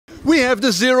We have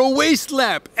the Zero Waste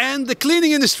Lab, and the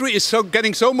cleaning industry is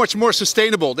getting so much more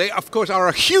sustainable. They, of course, are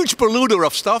a huge polluter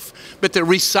of stuff, but they're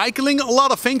recycling a lot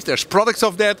of things. There's products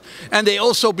of that, and they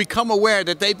also become aware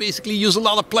that they basically use a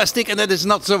lot of plastic and that is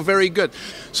not so very good.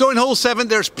 So in Hall 7,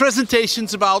 there's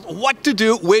presentations about what to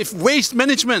do with waste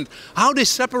management, how they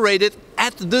separate it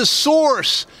at the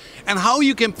source, and how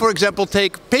you can, for example,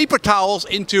 take paper towels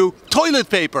into toilet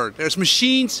paper. There's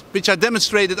machines which are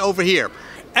demonstrated over here.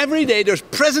 Every day there's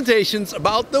presentations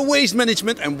about the waste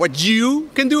management and what you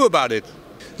can do about it.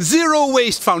 Zero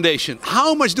Waste Foundation.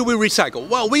 How much do we recycle?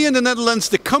 Well, we in the Netherlands,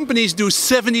 the companies do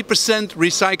 70%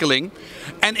 recycling.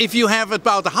 And if you have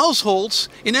about the households,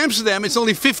 in Amsterdam it's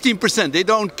only 15%. They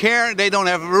don't care, they don't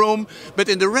have room. But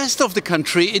in the rest of the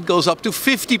country it goes up to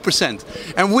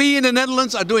 50%. And we in the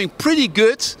Netherlands are doing pretty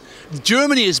good.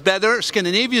 Germany is better,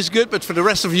 Scandinavia is good, but for the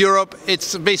rest of Europe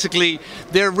it's basically,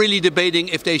 they're really debating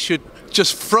if they should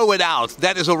just throw it out.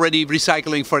 That is already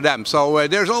recycling for them. So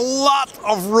there's a lot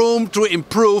of room to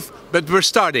improve, but we're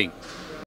starting.